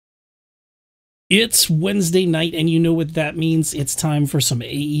It's Wednesday night, and you know what that means. It's time for some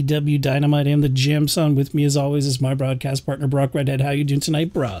AEW Dynamite and the JamSaw. With me, as always, is my broadcast partner, Brock Redhead. How you doing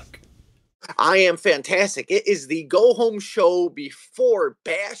tonight, Brock? I am fantastic. It is the go-home show before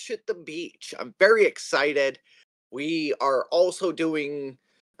Bash at the Beach. I'm very excited. We are also doing,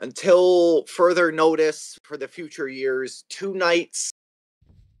 until further notice for the future years, 2 nights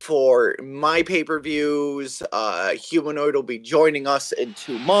for my pay-per-views. Humanoid will be joining us in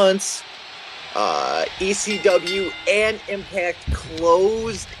 2 months. ECW and Impact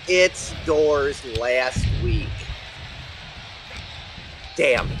closed its doors last week.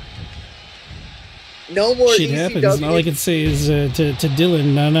 Damn. No more Shit ECW. happens. All I can say is to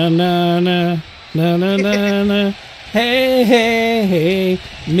Dylan, na na na na na na na na. Hey, hey, hey,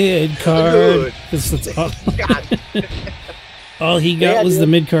 mid-card. That's all. All he got was the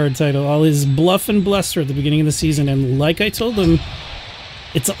mid-card title. All his bluff and bluster at the beginning of the season. And like I told him,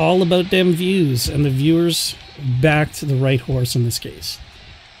 it's all about them views. And the viewers backed the right horse in this case.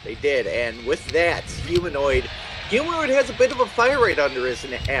 They did. And with that, Humanoid has a bit of a fire right under his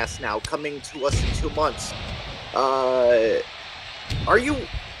ass now, coming to us in 2 months. Are you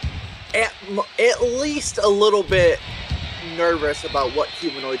at least a little bit nervous about what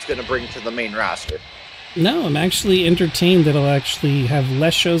Humanoid's going to bring to the main roster? No, I'm actually entertained that I'll actually have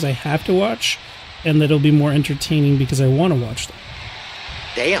less shows I have to watch, and that it'll be more entertaining because I want to watch them.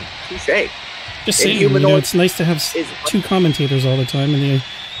 Damn, touche. Just saying, it's nice to have 2 commentators all the time, and the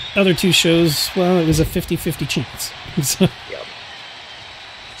other 2 shows, well, it was a 50-50 chance. So. Yep.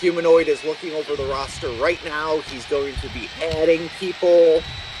 Humanoid is looking over the roster right now. He's going to be adding people,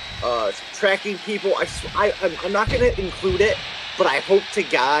 tracking people. I'm not going to include it, but I hope to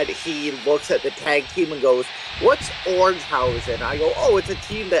God he looks at the tag team and goes, "What's Orangehausen?" I go, "Oh, it's a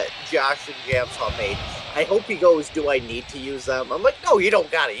team that Josh and JamSaw made." I hope he goes, "Do I need to use them?" I'm like, "No, you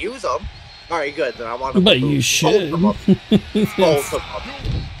don't got to use them." All right, good. Then I want to. But you should. Both of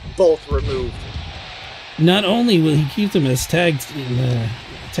them. Both removed. Not only will he keep them as tag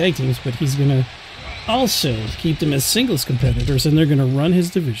teams, but he's going to also keep them as singles competitors, and they're going to run his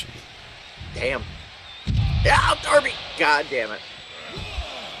division. Damn. Yeah, Darby. God damn it.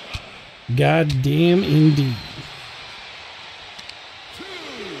 God damn indeed.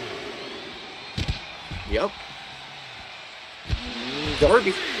 Yep.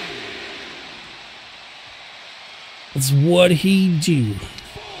 Darby. That's what he do.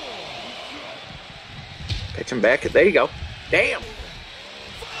 Pitch him back. There you go. Damn.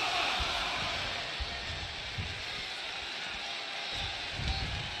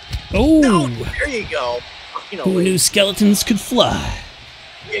 Oh. No, there you go. Who knew skeletons could fly?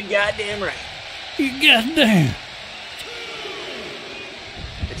 You're goddamn right. You goddamn.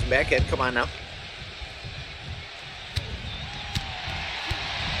 Pitch him back in. Come on now.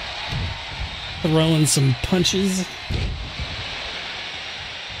 Throwing some punches.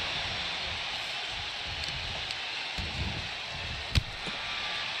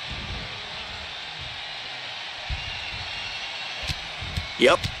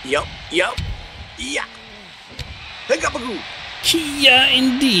 Yep. Yeah. The gabagoo. Kia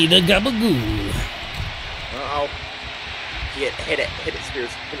indeed, a gabagoo. Uh-oh. Hit it,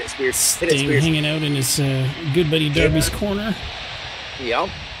 Spears. Staying hanging out in his good buddy Darby's corner. Yep.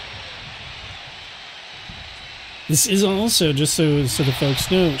 This is also, just so the folks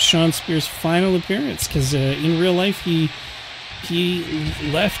know, Shaun Spears' final appearance, because in real life he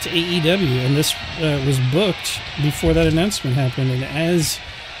left AEW, and this was booked before that announcement happened. And as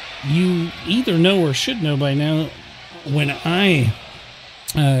you either know or should know by now, when I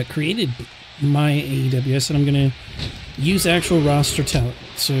created my AEW, I said I'm going to use actual roster talent.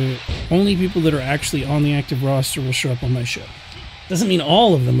 So only people that are actually on the active roster will show up on my show. Doesn't mean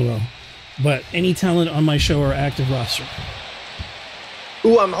all of them will, but any talent on my show are active roster.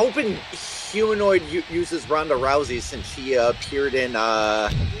 Ooh, I'm hoping Humanoid uses Ronda Rousey since she appeared in Ring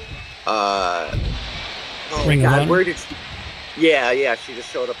of Honor? Where did she? Yeah, she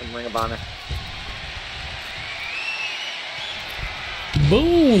just showed up in Ring of Honor.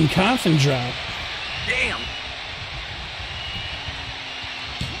 Boom, coffin drop. Damn.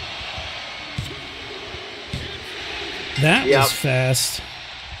 That was fast.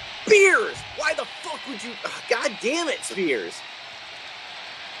 Spears! Why the fuck would you? God damn it, Spears!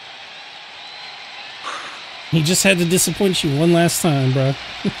 He just had to disappoint you one last time, bro.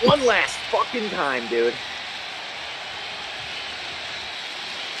 One last fucking time, dude.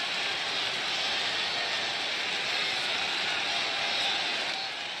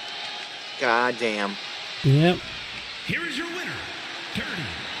 God damn. Yep. Here is your winner, Dirty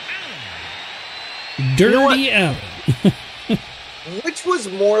Allin. Dirty Allin. Which was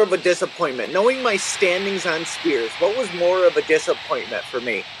was more of a disappointment? Knowing my standings on Spears, what was more of a disappointment for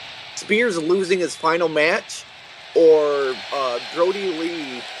me? Spears losing his final match, or Brody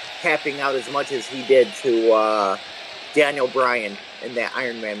Lee tapping out as much as he did to Daniel Bryan in that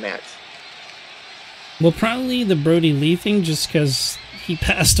Iron Man match? Well, probably the Brody Lee thing, just because he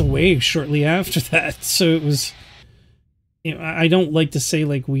passed away shortly after that. So it was, you know, I don't like to say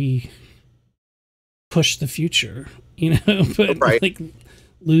like we push the future, you know, but right. Like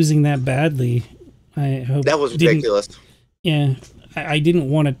losing that badly, I hope that was ridiculous. Yeah, I didn't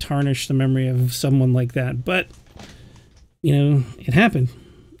want to tarnish the memory of someone like that, but you know, it happened.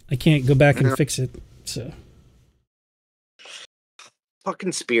 I can't go back and fix it. So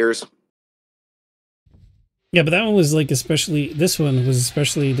fucking Spears. Yeah, but that one was like especially. This one was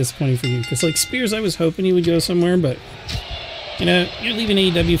especially disappointing for you because like Spears, I was hoping he would go somewhere, but you know, you're leaving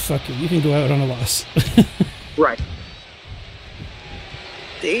AEW. Fuck it, you can go out on a loss. Right.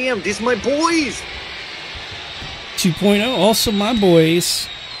 Damn, these are my boys. 2.0, also my boys,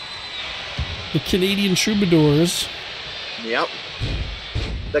 the Canadian Troubadours. Yep.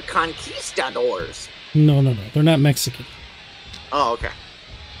 The Conquistadors. No, they're not Mexican. Oh, okay.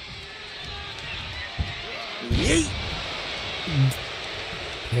 Yeet.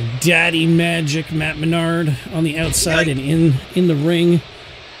 Daddy Magic Matt Menard on the outside and in the ring.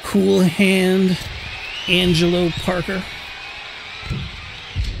 Cool Hand Angelo Parker.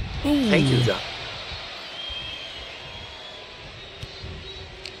 Ooh. Thank you, John.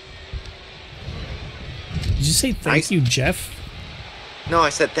 Did you say thank you, Jeff? No, I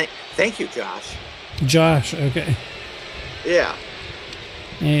said thank you, Josh. Josh, okay. Yeah.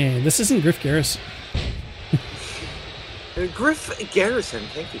 Yeah, this isn't Griff Garrison. Griff Garrison,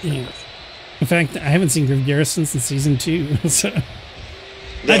 thank you so much. In fact, I haven't seen Griff Garrison since season 2, so I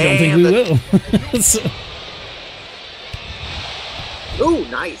don't think we will. So. Ooh,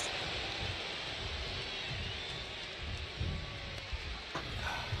 nice.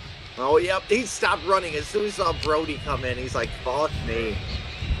 Oh, yep, he stopped running as soon as he saw Brody come in. He's like, fuck me.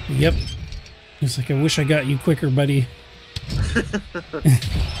 Yep. He's like, I wish I got you quicker, buddy.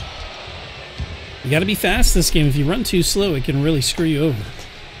 You gotta be fast this game. If you run too slow, it can really screw you over.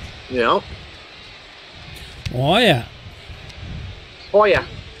 Yeah. Oh, yeah. Oh, yeah.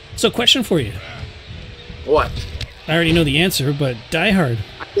 So, question for you. What? I already know the answer, but Die Hard.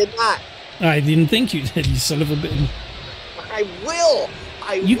 I did not. I didn't think you did, you son of a bitch. I will.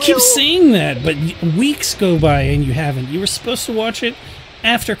 You keep saying that, but weeks go by and you haven't. You were supposed to watch it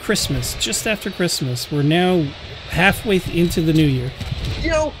after Christmas, just after Christmas. We're now halfway into the new year. You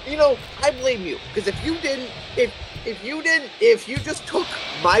know, I blame you, because if you just took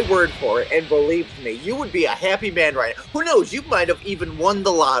my word for it and believed me, you would be a happy man right now. Who knows? You might have even won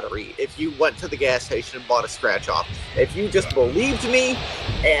the lottery if you went to the gas station and bought a scratch off. If you just believed me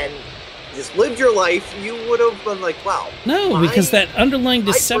and just lived your life, you would have been like, wow. No, because that underlying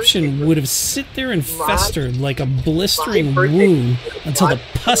deception would have sit there and festered like a blistering wound until the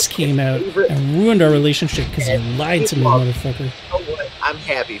pus came out and ruined our relationship because you lied to me, motherfucker. You know what? I'm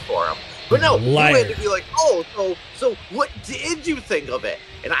happy for him. But no, you had to be like, oh, so what did you think of it?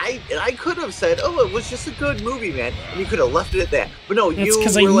 And I could have said, oh, it was just a good movie, man. And you could have left it at that. But no, that's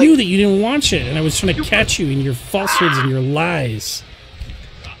because I knew that you didn't watch it, and I was trying to catch you in your falsehoods and your lies.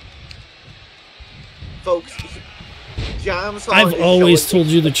 Folks, JamSaw I've always told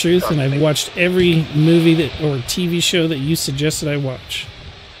you the truth, and I've watched every movie or TV show that you suggested I watch.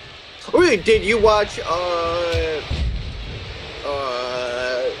 Wait, did you watch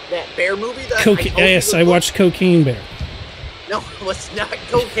that bear movie? Yes, I watched Cocaine Bear. No, it's not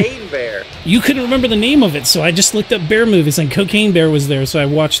Cocaine Bear. You couldn't remember the name of it, so I just looked up bear movies, and Cocaine Bear was there, so I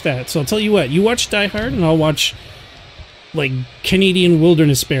watched that. So I'll tell you what, you watch Die Hard, and I'll watch, like, Canadian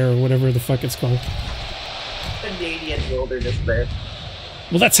Wilderness Bear, or whatever the fuck it's called. Canadian Wilderness Bear.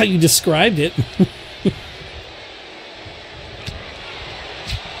 Well, that's how you described it.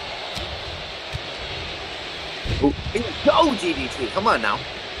 Go, GDT, come on now.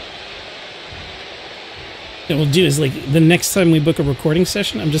 What we'll do is, like, the next time we book a recording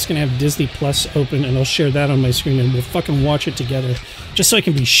session, I'm just going to have Disney Plus open, and I'll share that on my screen, and we'll fucking watch it together, just so I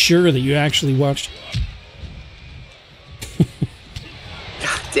can be sure that you actually watched it.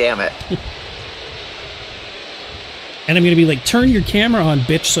 God damn it. And I'm going to be like, turn your camera on,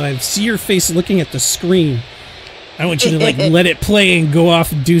 bitch, so I see your face looking at the screen. I want you to, like, let it play and go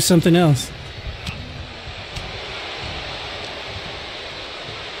off and do something else.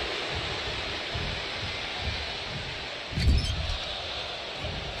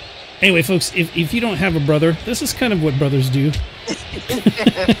 Anyway, folks, if you don't have a brother, this is kind of what brothers do.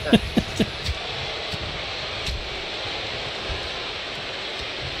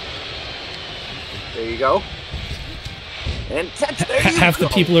 There you go. And catch. There you Half go.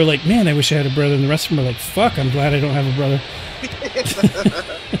 the people are like, man, I wish I had a brother. And the rest of them are like, fuck, I'm glad I don't have a brother.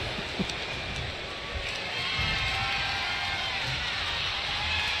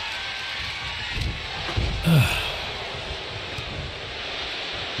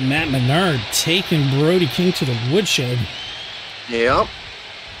 Matt Menard taking Brody King to the woodshed. Yep.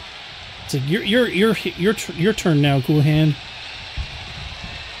 It's like your turn now, Cool Hand.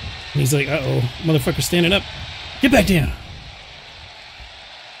 And he's like, uh-oh, motherfucker standing up. Get back down.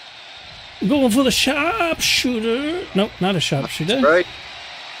 Going for the sharpshooter. Nope, not a sharpshooter. Right.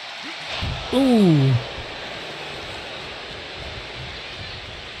 Ooh.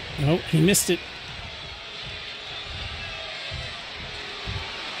 Nope, he missed it.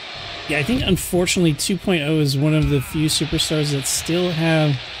 Yeah, I think unfortunately 2.0 is one of the few superstars that still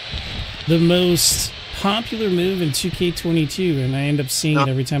have the most popular move in 2K22, and I end up seeing it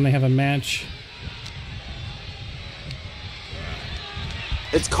every time they have a match.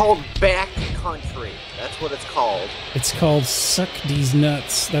 It's called Back Country. That's what it's called. It's called Suck These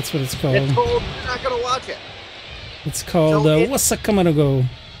Nuts. That's what it's called. It's called, you're not going to watch it. It's called, What's a Come to Go?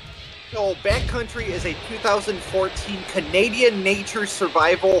 So, Backcountry is a 2014 Canadian nature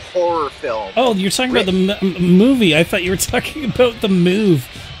survival horror film. Oh, you're talking about the movie. I thought you were talking about the move.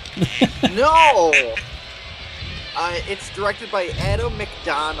 No! It's directed by Adam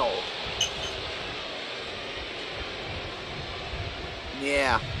McDonald.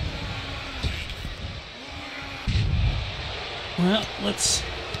 Yeah. Well, let's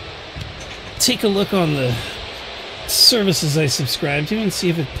take a look on the services I subscribe to and see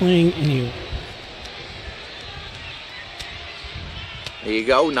if it's playing anywhere. There you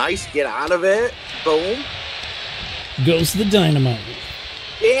go. Nice. Get out of it. Boom. Goes the dynamite.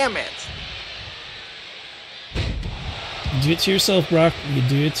 Damn it. You do it to yourself, Brock. You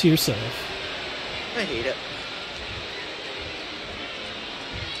do it to yourself. I hate it.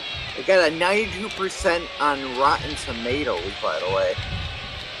 It got a 92% on Rotten Tomatoes, by the way.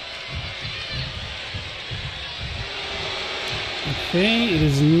 Okay, it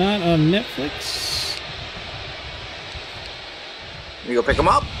is not on Netflix. You go pick them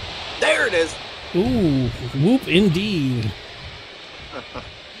up. There it is. Ooh, whoop indeed.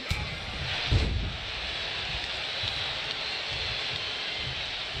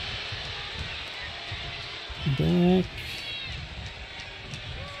 Back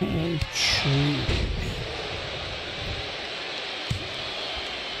country.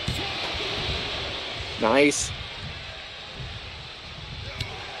 Nice.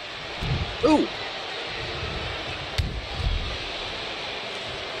 Ooh.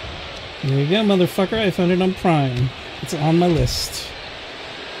 There you go, motherfucker. I found it on Prime. It's on my list.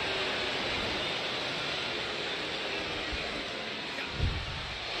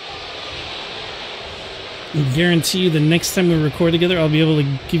 I guarantee you the next time we record together, I'll be able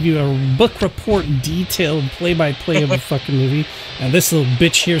to give you a book report detailed play-by-play of the fucking movie. And this little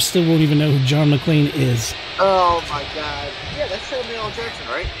bitch here still won't even know who John McClane is. Oh my god. Yeah, that's Samuel L. Jackson,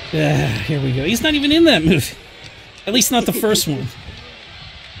 right? Yeah, here we go. He's not even in that movie. At least not the first one.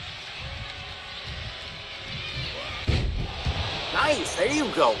 Nice. There you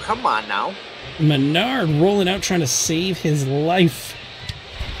go. Come on now. Menard rolling out trying to save his life.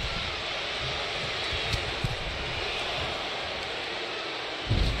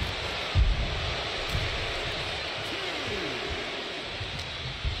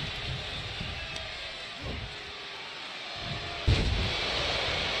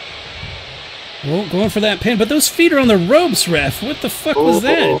 Oh, going for that pin, but those feet are on the ropes, ref. What the fuck was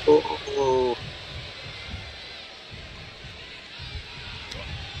that?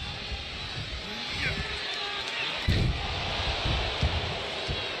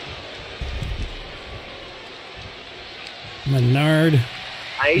 Menard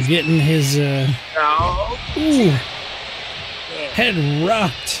getting his ooh, head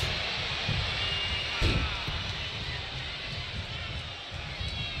rocked.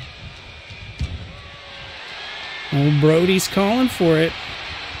 Old Brody's calling for it.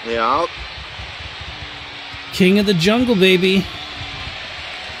 Yeah. King of the Jungle, baby.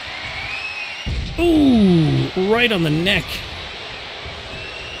 Ooh, right on the neck.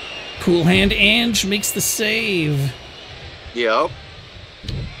 Cool Hand Ange makes the save. Yep.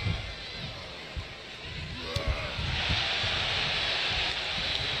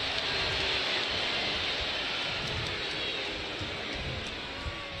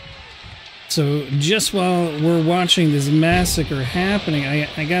 So just while we're watching this massacre happening, I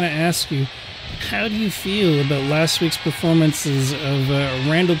gotta ask you, how do you feel about last week's performances of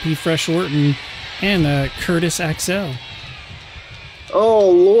Randall P. Fresh Orton and Curtis Axel? Oh,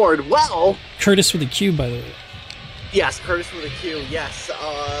 Lord. Well. Curtis with a Q, by the way. Yes, Curtis with a Q. Yes.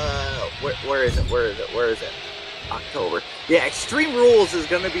 Where is it? Where is it? Where is it? October. Yeah, Extreme Rules is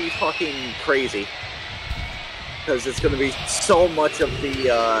going to be fucking crazy. Because it's going to be so much of the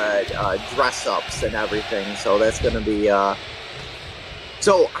dress-ups and everything. So that's going to be...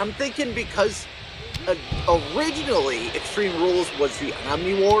 So I'm thinking because originally Extreme Rules was the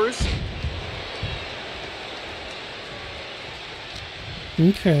Omni Wars.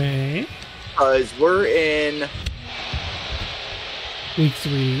 Okay. Because we're in... Week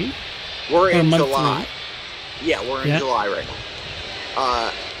 3. We're in month July. 3. Yeah, we're in July right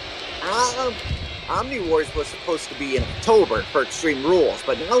now. Omni Wars was supposed to be in October for Extreme Rules,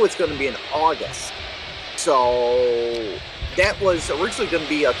 but now it's going to be in August. So that was originally going to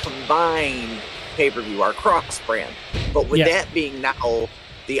be a combined pay-per-view, our cross-brand. But with that being now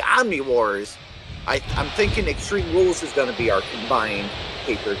the Omni Wars, I'm thinking Extreme Rules is going to be our combined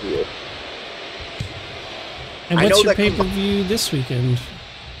pay-per-view. And what's your pay-per-view this weekend?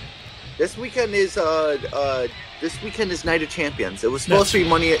 This weekend is Night of Champions. It was supposed to be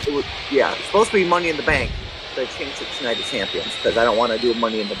Money. It's supposed to be Money in the Bank. But I changed it to Night of Champions because I don't want to do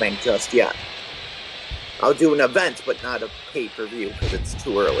Money in the Bank just yet. I'll do an event, but not a pay-per-view because it's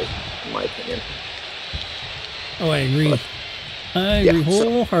too early, in my opinion. Oh, I agree. I agree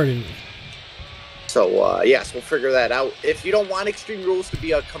wholeheartedly. So, yes, we'll figure that out. If you don't want Extreme Rules to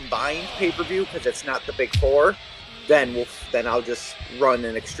be a combined pay-per-view because it's not the Big Four, then I'll just run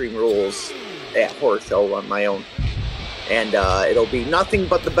an Extreme Rules at Horror Show on my own. And it'll be nothing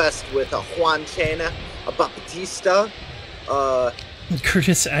but the best with a Juan Chena, a Baptista,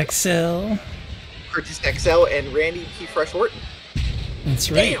 Curtis Axel, and Randy P. Fresh Orton.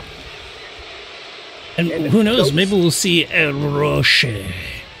 That's right. Damn. And who knows? Maybe we'll see El Roche.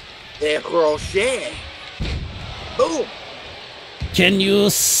 El Roche. Boom. Can you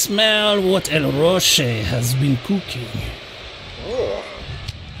smell what El Roche has been cooking? Oh.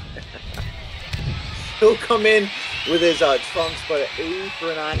 He'll come in with his trunks, but an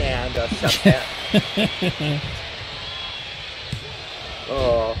apron on and a chef hat.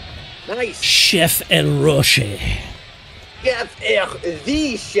 Oh, nice. Chef El Roche.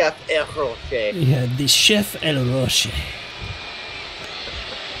 The Chef El Roche. Yeah, the Chef El Roche.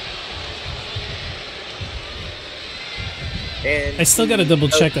 And I still got to double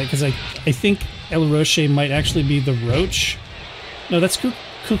check that because I think El Roche might actually be the roach. No, that's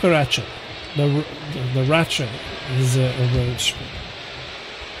cucaracha. The racha is a roach.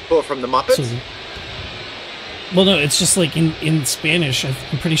 Oh, from the Muppets? So, well, no, it's just like in Spanish, I'm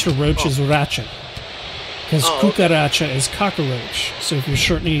pretty sure roach is racha. Because cucaracha is cockroach. So if you're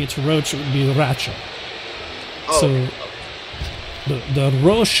shortening it to roach, it would be racha. So the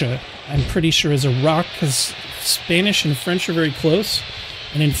rocha, I'm pretty sure, is a rock, because Spanish and French are very close.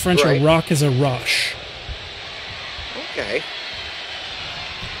 And in French, a rock is a roche. Okay.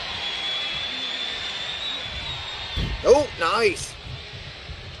 Oh, nice.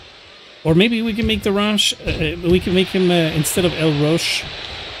 Or maybe we can make the Roche, we can make him, instead of El Roche,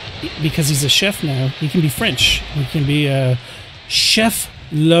 because he's a chef now, he can be French. He can be Chef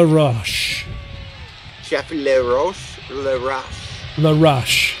La Roche. Chef La Roche? La Roche. La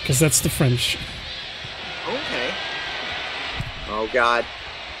Roche, because that's the French. Okay. Oh, God.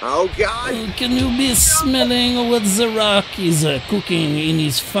 Oh, God. Can you be smelling what the Rock is cooking in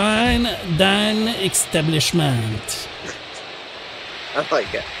his fine dine establishment? I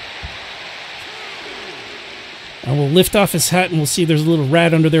like it. And we'll lift off his hat and we'll see there's a little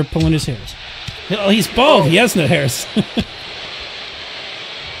rat under there pulling his hairs. Oh, he's bald. He has no hairs.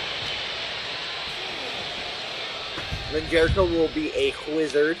 Then Jericho will be a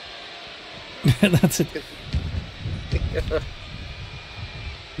wizard. That's it.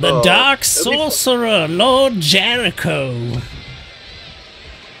 The Dark Sorcerer, Lord Jericho.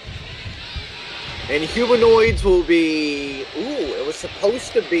 And humanoids will be... Ooh, it was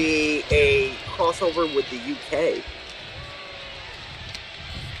supposed to be a crossover with the UK.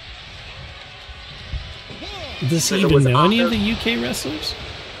 Does he even know any of the UK wrestlers?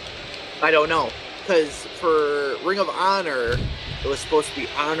 I don't know. Because for Ring of Honor, it was supposed to be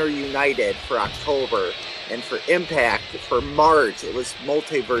Honor United for October. And for Impact, for March, it was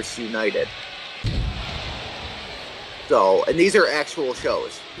Multiverse United. So, and these are actual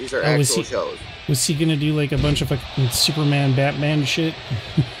shows. These are actual shows. Was he gonna do like a bunch of fucking Superman, Batman shit?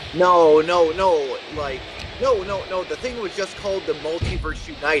 No. Like, no. The thing was just called the Multiverse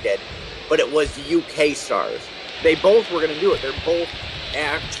United, but it was UK stars. They both were gonna do it. They're both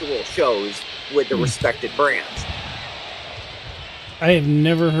actual shows with the respected brands. I have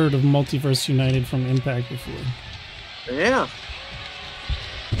never heard of Multiverse United from Impact before. Yeah.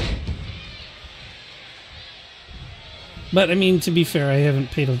 But I mean, to be fair, I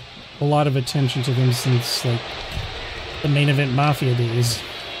haven't paid a lot of attention to them since like the Main Event Mafia days.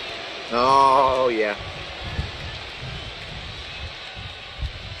 Oh yeah.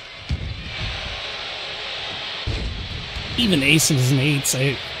 Even Aces and Eights,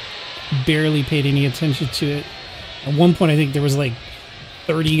 I barely paid any attention to it. At one point, I think there was like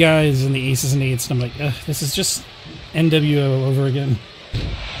 30 guys in the Aces and Eights, and I'm like, ugh, this is just NWO over again.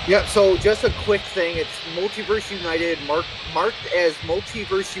 Yeah, so just a quick thing. It's Multiverse United, marked as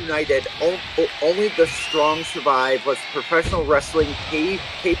Multiverse United. Only the Strong Survive was professional wrestling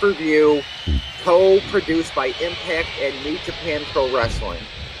pay-per-view, co-produced by Impact and New Japan Pro Wrestling.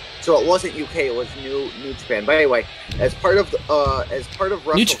 So it wasn't UK, it was New Japan. But anyway, as part of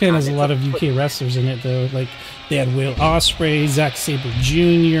WrestleCon, New Japan has a lot of UK wrestlers in it, though. Like they had Will Ospreay, Zack Sabre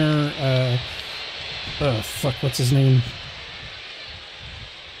Jr. What's his name?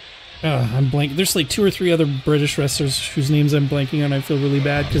 I'm blanking. There's like 2 or 3 other British wrestlers whose names I'm blanking on. I feel really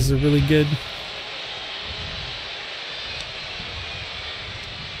bad because they're really good.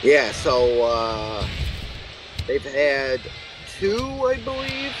 Yeah, so they've had 2, I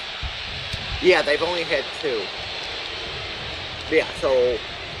believe. Yeah, they've only had 2. Yeah, so...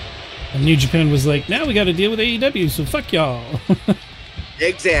 And New Japan was like, now we got to deal with AEW, so fuck y'all.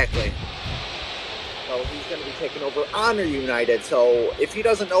 Exactly. So he's going to be taking over Honor United. So if he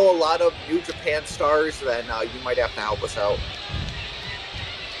doesn't know a lot of New Japan stars, then you might have to help us out.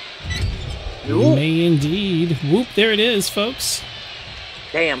 You may indeed. Whoop, there it is, folks.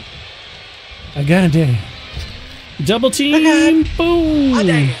 Damn. I got a day. Double team, boom. A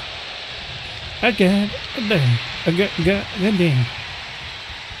day. I got a day. I got a day.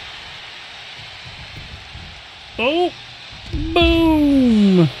 Oh,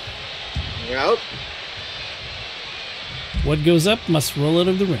 boom. Yep. What goes up must roll out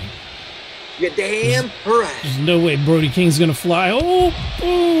of the ring. You damn right. There's no way Brody King's gonna fly. Oh,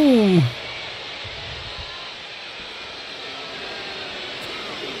 boom.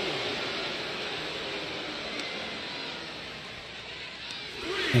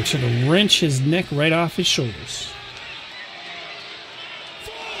 And should have wrenched his neck right off his shoulders.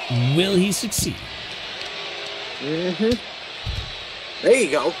 Will he succeed? Mm-hmm. There you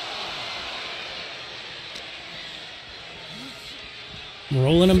go.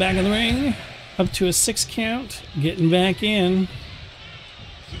 Rolling him back in the ring. Up to a 6 count. Getting back in.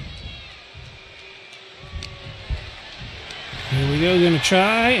 Here we go. Gonna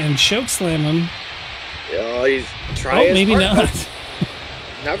try and choke slam him. Oh, he's trying. Oh, maybe not.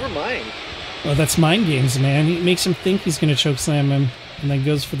 Never mind. Oh, that's mind games, man. He makes him think he's gonna choke slam him, and then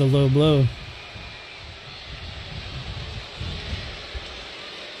goes for the low blow.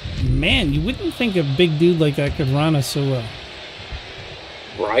 Man, you wouldn't think a big dude like that could run us so well.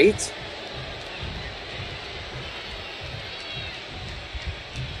 Right?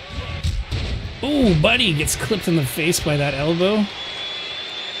 Oh, buddy gets clipped in the face by that elbow.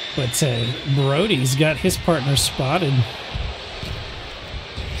 But Brody's got his partner spotted.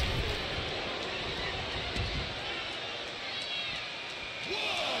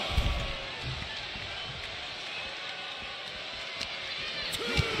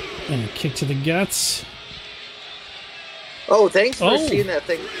 And a kick to the guts. Oh, thanks for seeing that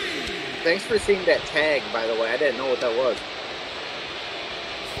thing. Thanks for seeing that tag, by the way. I didn't know what that was.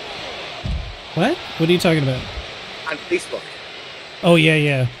 What? What are you talking about? On Facebook. Oh,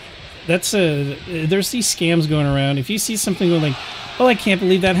 yeah. That's there's these scams going around. If you see something going like, oh, I can't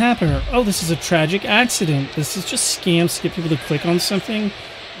believe that happened, or oh, this is a tragic accident. This is just scams to get people to click on something,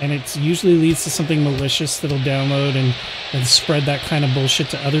 and it usually leads to something malicious that'll download and spread that kind of bullshit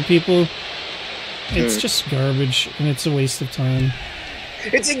to other people. It's just garbage, and it's a waste of time.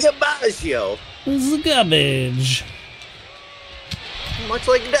 It's a garbage, yo. It's garbage. Much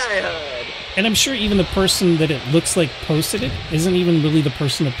like Die Hard. And I'm sure even the person that it looks like posted it isn't even really the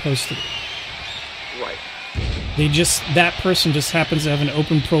person that posted it. Right. That person just happens to have an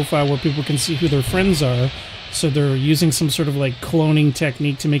open profile where people can see who their friends are, so they're using some sort of like cloning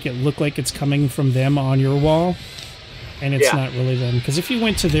technique to make it look like it's coming from them on your wall. And it's not really them. Because if you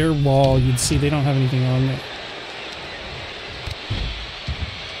went to their wall, you'd see they don't have anything on there.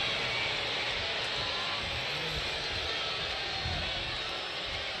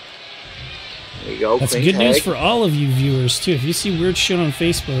 There you go. That's good news for all of you viewers, too. If you see weird shit on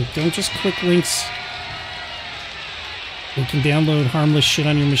Facebook, don't just click links. You can download harmless shit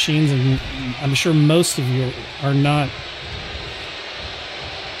on your machines, and I'm sure most of you are not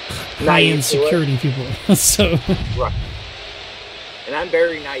high-end security people. So. Right. And I'm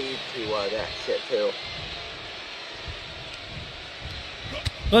very naive to that shit, too.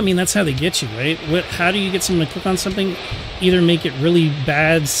 Well, I mean, that's how they get you, right? How do you get someone to click on something? Either make it really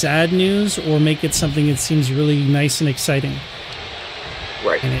bad, sad news, or make it something that seems really nice and exciting.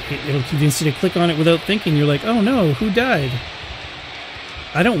 Right. And it'll convince you to click on it without thinking. You're like, oh no, who died?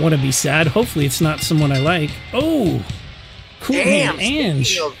 I don't want to be sad. Hopefully it's not someone I like. Oh, cool. Damn,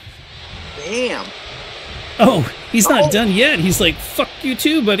 Ange. Damn. Oh, he's not done yet. He's like, fuck you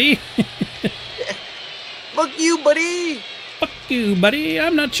too, buddy. Fuck you, buddy. Fuck you, buddy.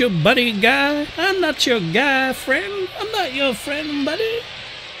 I'm not your buddy guy. I'm not your guy friend. I'm not your friend, buddy.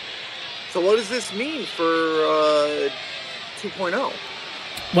 So what does this mean for 2.0?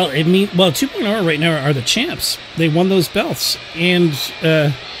 Well, 2.0 right now are the champs. They won those belts. And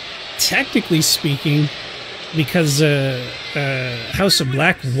technically speaking, because House of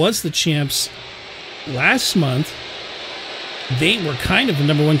Black was the champs last month, they were kind of the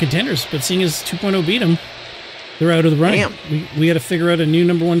number one contenders. But seeing as 2.0 beat them, they're out of the running. Damn. We got to figure out a new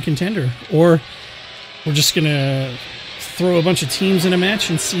number one contender. Or we're just going to throw a bunch of teams in a match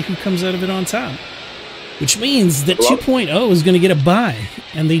and see who comes out of it on top. Which means that 2.0 is going to get a bye,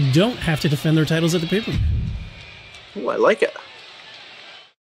 and they don't have to defend their titles at the pay-per-view. Oh, I like it.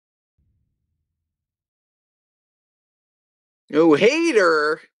 Oh,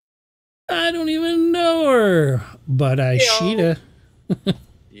 Hayter. I don't even know her, but Shida. Oh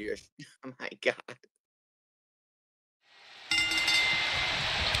my god.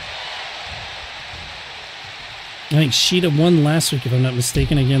 I think Shida won last week, if I'm not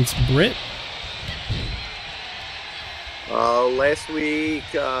mistaken, against Britt. Last week,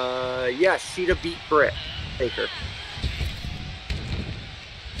 yeah, Shida beat Britt Baker.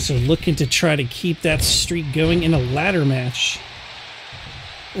 So looking to try to keep that streak going in a ladder match.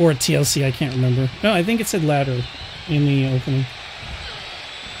 Or a TLC, I can't remember. No, I think it said ladder in the opening.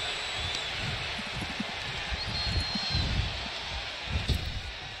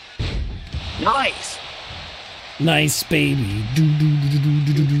 Nice. Nice, baby.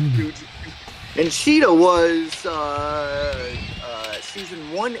 And Shida was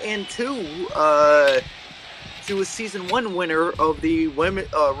season 1 and 2. She was season 1 winner of the women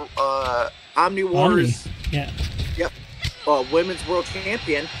Omni Wars. Yeah. Yep. Women's World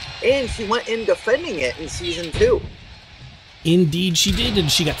Champion, and she went in defending it in season 2. Indeed, she did, and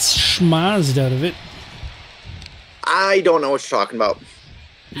she got schmozzed out of it. I don't know what you're talking about.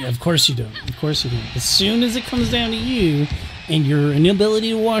 Yeah, of course you don't. Of course you don't. As soon as it comes down to you and your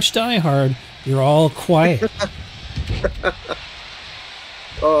inability to watch Die Hard, you're all quiet.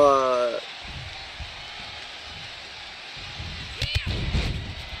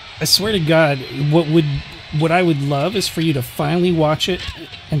 I swear to God, what I would love is for you to finally watch it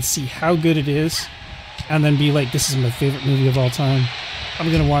and see how good it is, and then be like, this is my favorite movie of all time.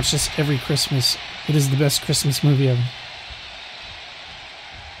 I'm going to watch this every Christmas. It is the best Christmas movie ever.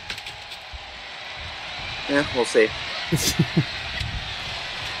 Yeah, we'll see.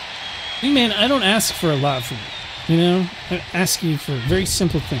 Hey man, I don't ask for a lot from you, you know? I ask you for very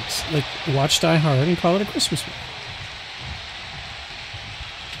simple things, like watch Die Hard and call it a Christmas movie.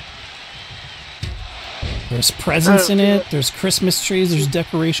 There's presents in it, there's Christmas trees, there's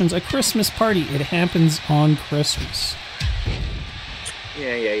decorations. A Christmas party, it happens on Christmas.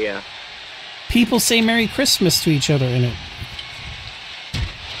 Yeah. People say Merry Christmas to each other in it.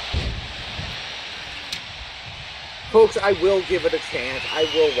 Folks, I will give it a chance. I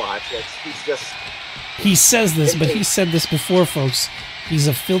will watch it. He says this, but he said this before, folks. He's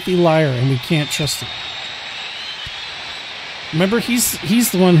a filthy liar, and we can't trust him. Remember, he's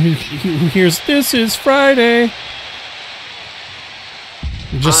the one who hears, "This is Friday."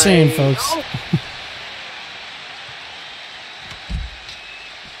 I'm just saying, folks.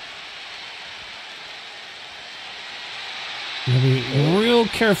 You gotta be real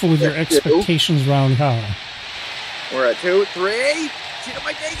careful with your expectations around Hikaru. We're at 2, 3. Shida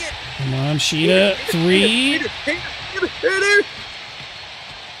might take it. Come on, Shida. 3.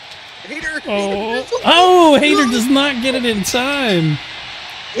 Hayter. Oh, Hayter does not get it in time.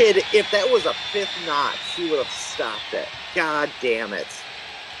 Kid, if that was a 5th knot, she would have stopped it. God damn it.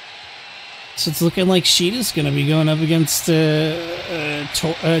 So it's looking like Shida's going to be going up against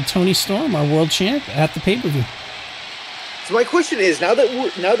Toni Storm, our world champ, at the pay-per-view. So my question is, now that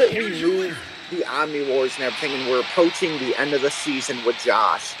we moved the Omni Wars and everything, and we're approaching the end of the season with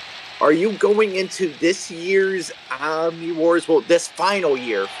Josh, are you going into this year's Omni Wars, well, this final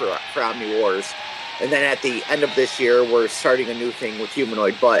year for Omni Wars, and then at the end of this year, we're starting a new thing with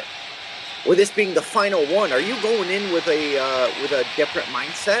Humanoid, but with this being the final one, are you going in with a different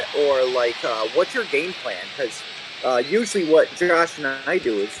mindset, or like, what's your game plan? Because usually what Josh and I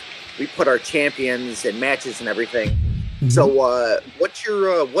do is we put our champions and matches and everything So, what's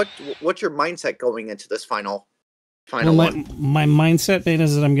your mindset going into this final Well, one? my mindset, man,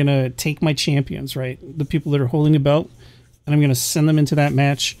 is that I'm gonna take my champions, right, the people that are holding a belt, and I'm gonna send them into that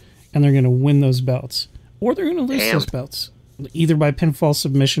match, and they're gonna win those belts, or they're gonna lose those belts, either by pinfall,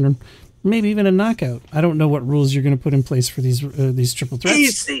 submission, or maybe even a knockout. I don't know what rules you're gonna put in place for these triple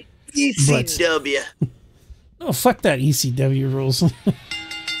threats. ECW. Oh, fuck that ECW rules.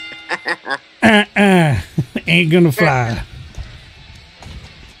 Ain't gonna fly.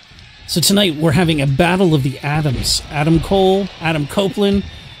 So tonight we're having a battle of the Adams. Adam Cole, Adam Copeland,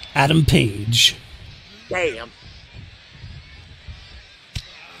 Adam Page. Damn.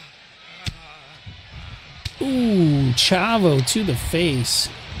 Ooh, Chavo to the face.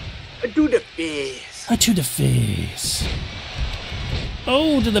 To the face. To the face.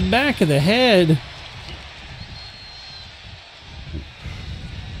 Oh, to the back of the head.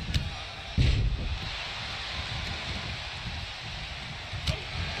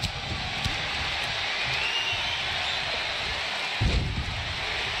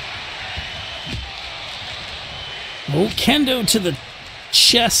 Oh, kendo to the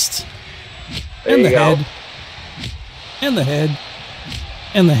chest. And the head. And the head.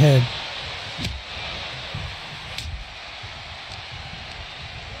 And the head.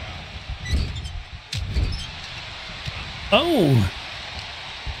 Oh.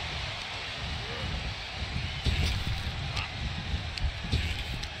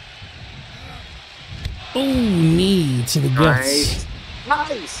 Oh, knee to the guts.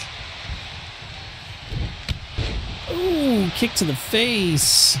 Nice. Ooh, kick to the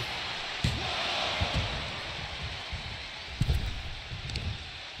face.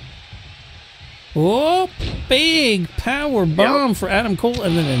 Oh, big power bomb for Adam Cole,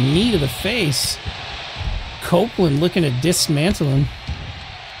 and then a knee to the face. Copeland looking to dismantle him.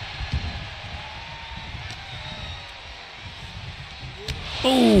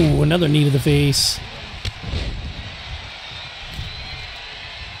 Oh, another knee to the face.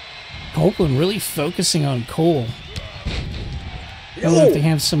 Copeland really focusing on Cole. I don't know if they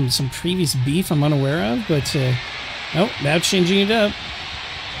have some previous beef I'm unaware of, but oh, now changing it up.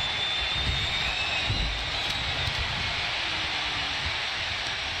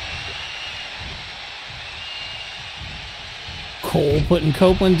 Cole putting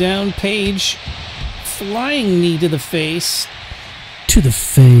Copeland down. Page flying knee to the face. To the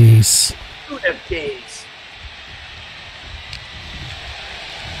face. To the face.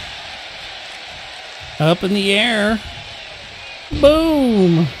 Up in the air.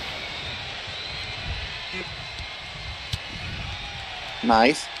 Boom!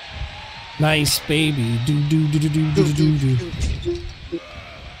 Nice. Nice, baby. Do do do do do do do do.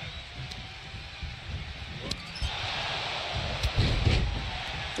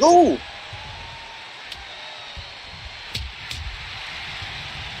 Oh!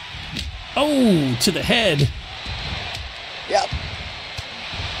 Oh, to the head. Yep.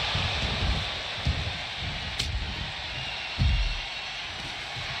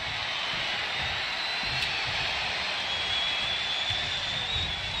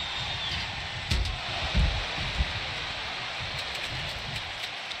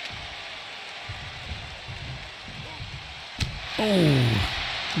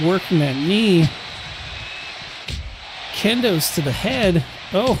 Oh, working that knee. Kendo's to the head.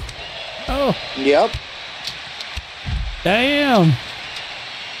 Oh, oh. Yep. Damn.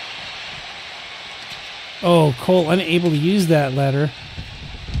 Oh, Cole unable to use that ladder.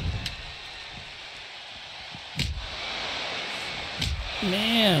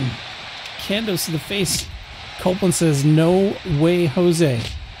 Man. Kendo's to the face. Copeland says, no way, Jose.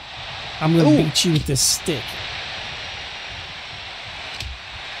 I'm going to beat you with this stick.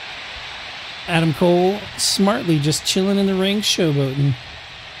 Adam Cole smartly just chilling in the ring, showboating.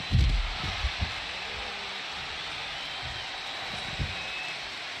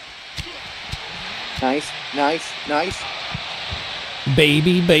 Nice, nice, nice.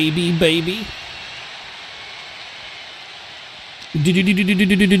 Baby, baby, baby. Do do do do do do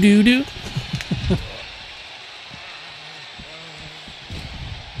do do do do.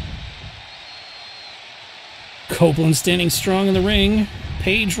 Copeland standing strong in the ring.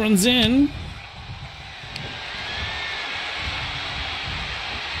 Page runs in.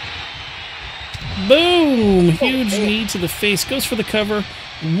 Boom! Huge knee to the face. Goes for the cover.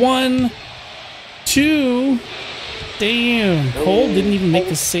 1, 2. Damn. Cole didn't even make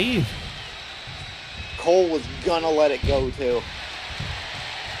the save. Cole was gonna let it go, too.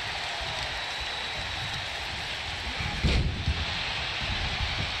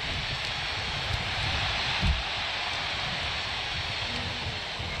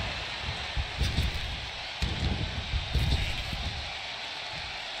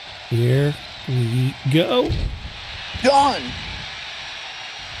 Here we go. Done.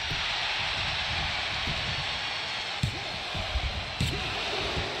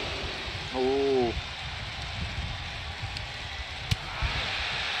 Oh.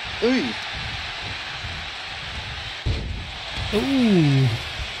 Ooh. Ooh.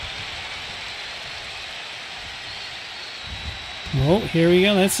 Well, here we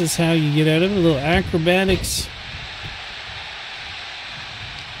go. This is how you get out of it. A little acrobatics.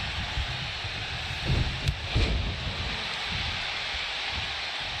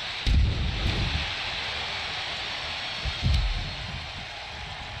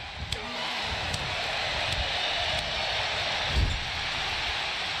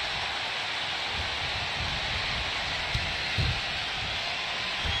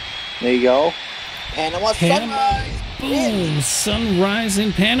 There you go. Panama Sunrise. Boom. Sunrise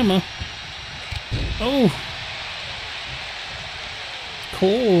in Panama. Oh.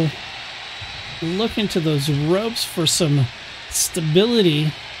 Cole looking to those ropes for some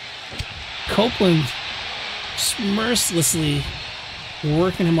stability. Copeland just mercilessly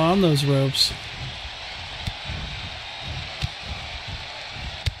working him on those ropes.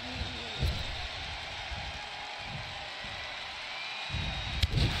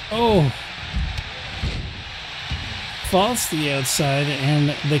 Oh. Falls to the outside,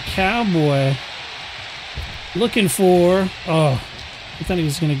 and the cowboy looking for... Oh, I thought he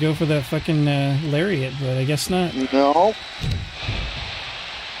was going to go for that fucking lariat, but I guess not. No.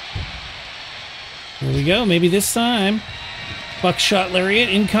 Here we go. Maybe this time. Buckshot lariat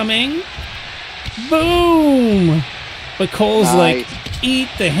incoming. Boom! But Cole's like, eat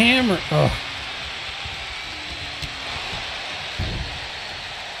the hammer. Oh.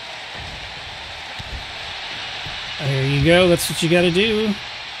 There you go. That's what you got to do.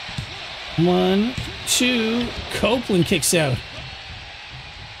 1, 2. Copeland kicks out.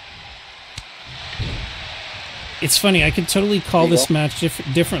 It's funny. I could totally call this match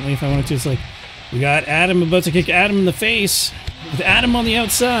differently if I wanted to. It's like, we got Adam about to kick Adam in the face with Adam on the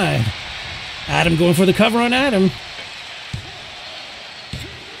outside. Adam going for the cover on Adam.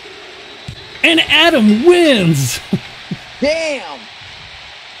 And Adam wins! Damn!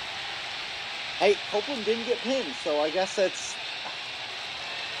 Hey, Copeland didn't get pinned, so I guess that's...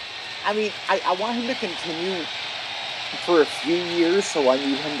 I mean, I want him to continue for a few years, so I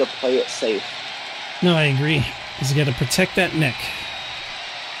need him to play it safe. No, I agree. He's got to protect that neck.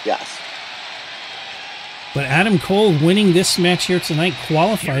 Yes. But Adam Cole winning this match here tonight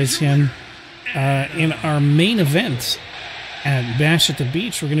qualifies him in our main event at Bash at the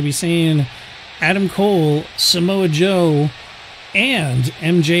Beach. We're going to be seeing Adam Cole, Samoa Joe, and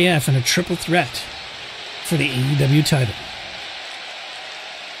MJF in a triple threat for the AEW title.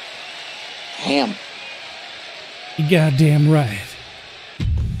 Damn. You goddamn right.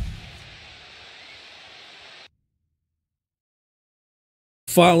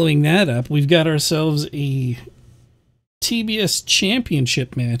 Following that up, we've got ourselves a TBS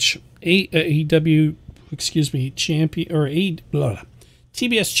Championship match. AEW, excuse me, champion, or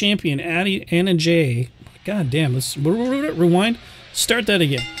TBS Champion Anna Jay. God damn, let's rewind. Start that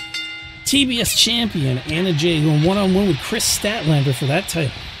again. TBS Champion Anna Jay going one-on-one with Kris Statlander for that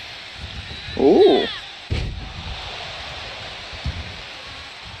title. Ooh.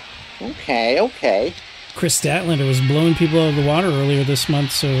 Okay. Kris Statlander was blowing people out of the water earlier this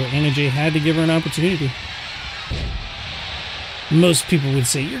month, so Anna Jay had to give her an opportunity. Most people would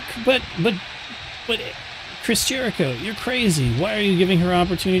say, but Chris Jericho, you're crazy. Why are you giving her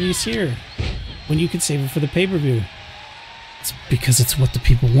opportunities here when you could save it for the pay-per-view? It's because it's what the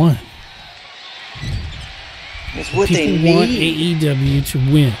people want. It's what people they need. Want AEW to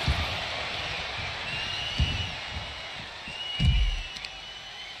win.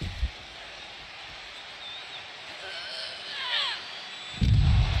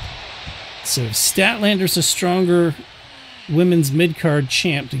 So Statlander's a stronger women's mid-card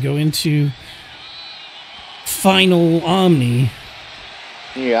champ to go into Final Omni.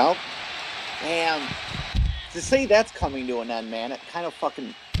 Yeah. Damn. To say that's coming to an end, man, it kind of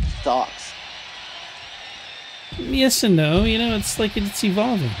fucking sucks. Yes and no. You know, it's like it's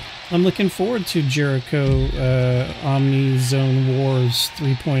evolving. I'm looking forward to Jericho Omni Zone Wars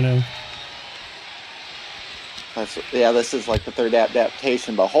 3.0. Yeah, this is like the third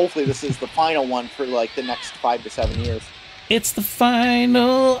adaptation, but hopefully this is the final one for like the next 5 to 7 years. It's the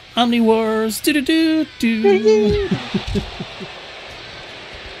final Omni Wars. Do-do-do-do.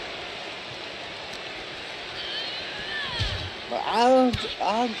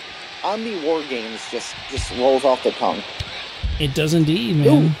 Omni War Games just rolls off the tongue. It does indeed,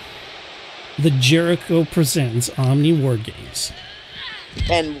 man. Ooh. The Jericho presents Omni War Games.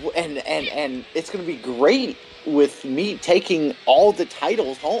 and it's going to be great with me taking all the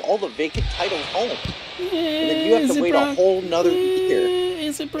titles home, all the vacant titles home. Yeah, and then you have to wait a whole nother year.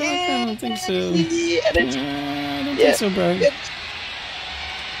 Is it Brock? I don't think so. I don't think so, Brock.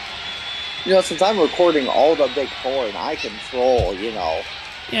 You know, since I'm recording all the big four and I control, you know.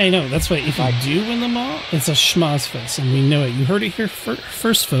 Yeah, I know. That's why if you do win them all, it's a schmoz fest, and we know it. You heard it here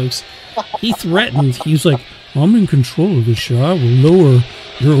first, folks. He threatened. He was like, I'm in control of this show. I will lower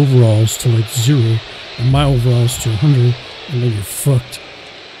your overalls to like 0 and my overalls to 100, and then you're fucked.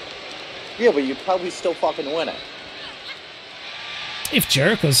 Yeah, but you probably still fucking win it. If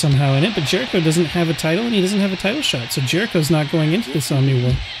Jericho's somehow in it, but Jericho doesn't have a title and he doesn't have a title shot, so Jericho's not going into this Omni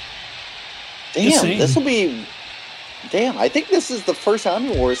War. Damn, this will be... Damn, I think this is the first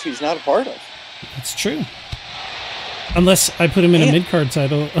Omni Wars he's not a part of. That's true. Unless I put him in a mid-card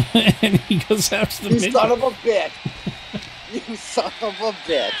title and he goes after the mid-card. You son of a bitch. You son of a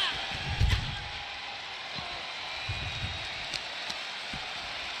bitch.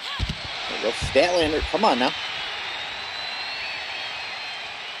 There you go, Statlander. Come on now.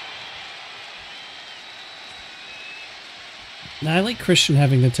 Now, I like Christian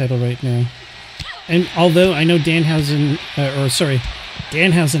having the title right now. And although I know Danhausen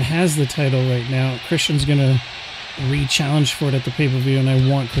has the title right now, Christian's going to re-challenge for it at the pay-per-view, and I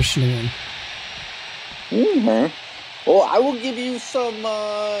want Christian to win. Mm-hmm. Well, I will give you some.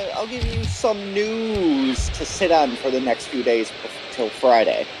 I'll give you some news to sit on for the next few days till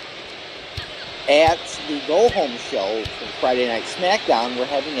Friday. At the Go Home show for Friday Night SmackDown, we're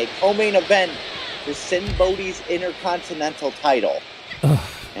having a co-main event for Sin Bodhi's Intercontinental title. Ugh.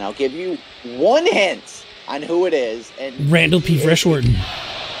 And I'll give you one hint on who it is. And Randall P. Fresh Orton.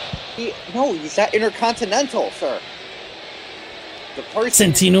 No, he's not Intercontinental, sir. The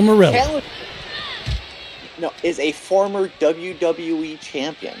person Santino Marella. No, is a former WWE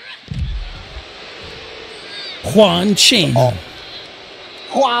champion. Juan Chain. Oh.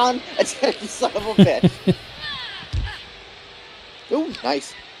 Juan, you son of a bitch. Ooh,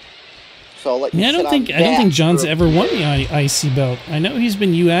 nice. So I'll let you I don't think John's ever won the IC belt. I know he's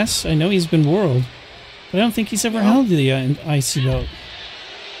been US. I know he's been World, but I don't think he's ever held the IC belt.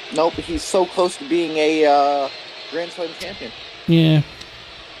 Nope, he's so close to being a Grand Slam champion. Yeah,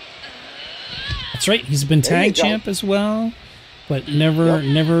 that's right. He's been tag champ as well, but never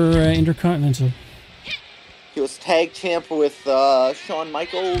Intercontinental. He was tag champ with Shawn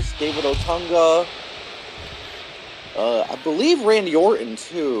Michaels, David Otunga. I believe Randy Orton,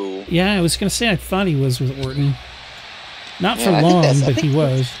 too. Yeah, I was going to say I thought he was with Orton. Not for long, but he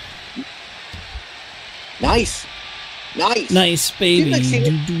was. Nice. Nice. Nice, baby. Tag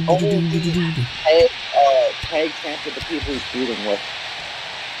champ with the people he's feuding with.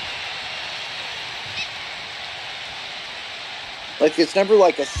 Like, it's never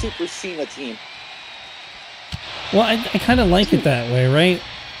like a Super Cena team. Well, I kind of like it that way, right?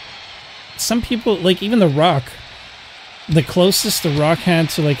 Some people, like even The Rock, the closest The Rock had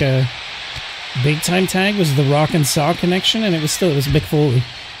to like a big time tag was the Rock and Saw connection, and it was Mick Foley.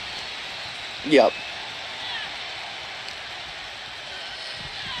 Yep.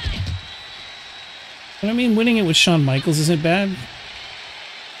 But I mean, winning it with Shawn Michaels isn't bad.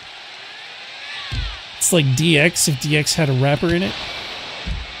 It's like DX if DX had a rapper in it.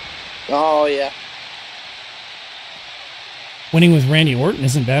 Oh, yeah. Winning with Randy Orton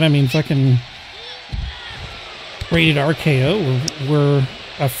isn't bad. I mean, fucking Rated RKO were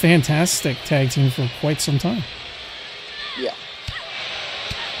a fantastic tag team for quite some time. Yeah.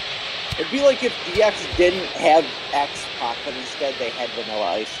 It'd be like if DX didn't have X-Pac, but instead they had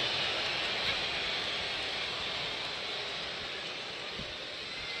Vanilla Ice.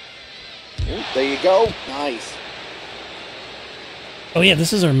 Ooh, there you go. Nice. Oh yeah,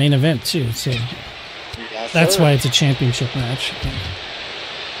 this is our main event too, so yes, that's sir. why it's a championship match.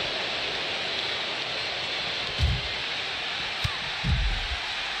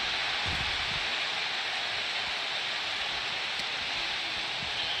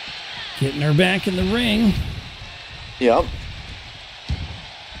 Getting her back in the ring. Yep.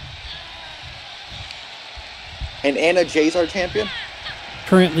 And Anna Jay's our champion?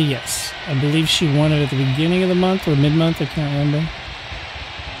 Currently, yes. I believe she won it at the beginning of the month or mid-month. I can't remember.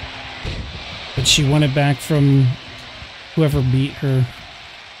 But she won it back from whoever beat her.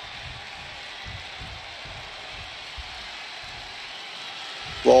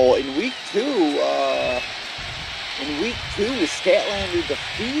 Well, in week two, Statlander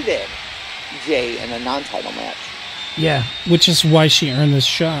defeated Jay in a non-title match. Yeah, which is why she earned this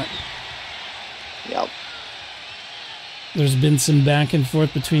shot. Yep. There's been some back and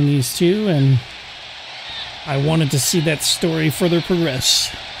forth between these two, and I wanted to see that story further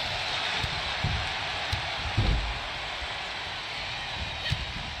progress.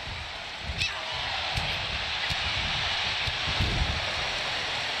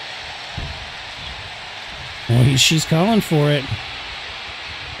 Oh, she's calling for it.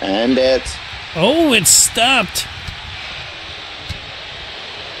 And it's... Oh, it stopped.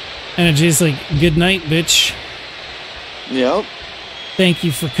 And Jay's like, good night, bitch. Yep. Thank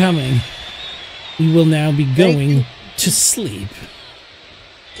you for coming. We will now be going to sleep.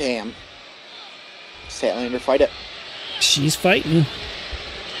 Damn. Statlander, fight it. She's fighting.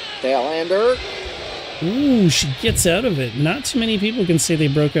 Statlander. Ooh, she gets out of it. Not too many people can say they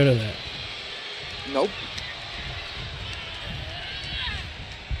broke out of that. Nope.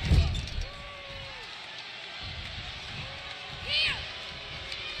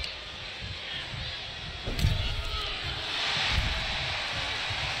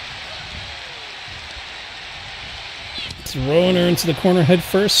 Throwing her into the corner head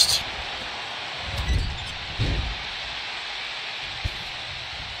first.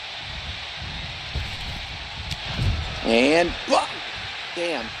 And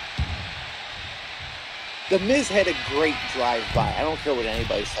damn. The Miz had a great drive-by. I don't care what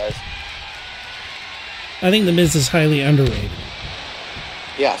anybody says. I think The Miz is highly underrated.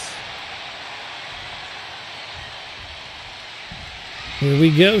 Yes. Here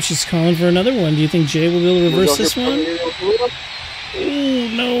we go. She's calling for another one. Do you think Jay will be able to reverse this one? Oh,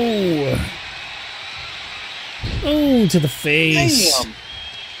 no. Oh, to the face. Damn.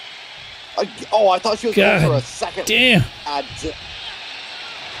 I thought she was going for a second. Damn.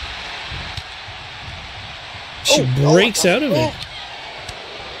 She breaks out of it.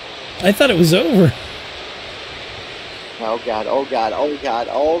 I thought it was over. Oh, God. Oh, God. Oh, God.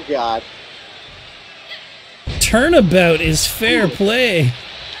 Oh, God. Turnabout is fair play.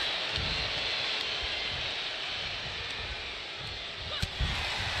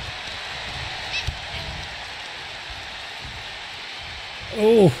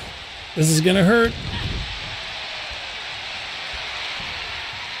 Oh, this is gonna hurt.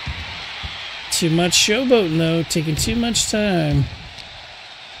 Too much showboating though, taking too much time.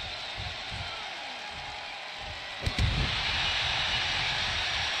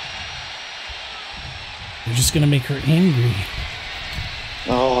 You're just gonna make her angry.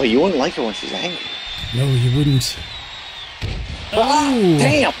 Oh, you wouldn't like her when she's angry. No, you wouldn't. Oh,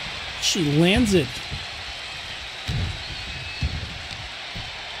 damn! She lands it.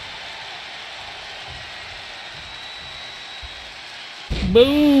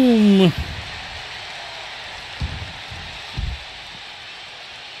 Boom!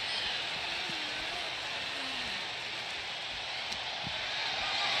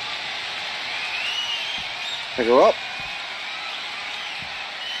 Pick her up.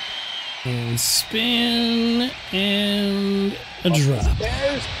 And spin, and a drop.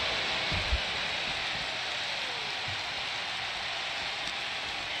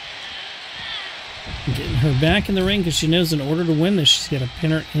 Getting her back in the ring because she knows in order to win this, she's got to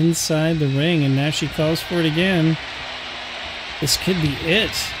pin her inside the ring, and now she calls for it again. This could be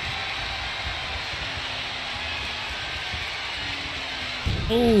it.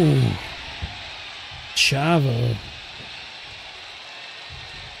 Oh. Chavo.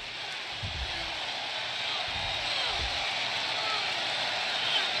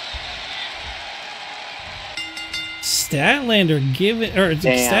 Statlander giving, or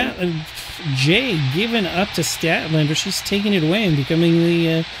Jay giving up to Statlander. She's taking it away and becoming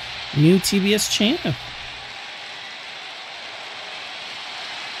the new TBS champ.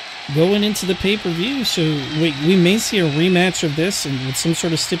 Going into the pay-per-view, so we may see a rematch of this and with some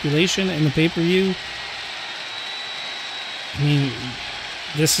sort of stipulation in the pay-per-view. I mean,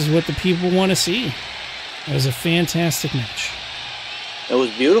 this is what the people want to see. It was a fantastic match. It was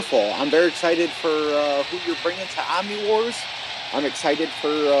beautiful. I'm very excited for who you're bringing to Omni Wars. I'm excited for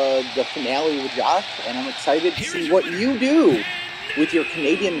the finale with Josh, and I'm excited to see what you do with your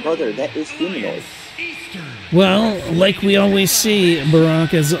Canadian brother that is humanoid. Well, like we always see,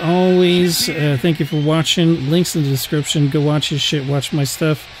 Barack, as always, thank you for watching. Links in the description. Go watch his shit, watch my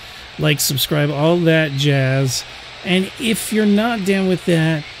stuff, like, subscribe, all that jazz. And if you're not down with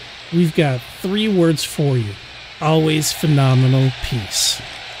that, we've got 3 words for you. Always phenomenal. Peace.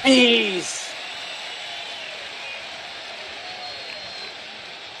 Peace.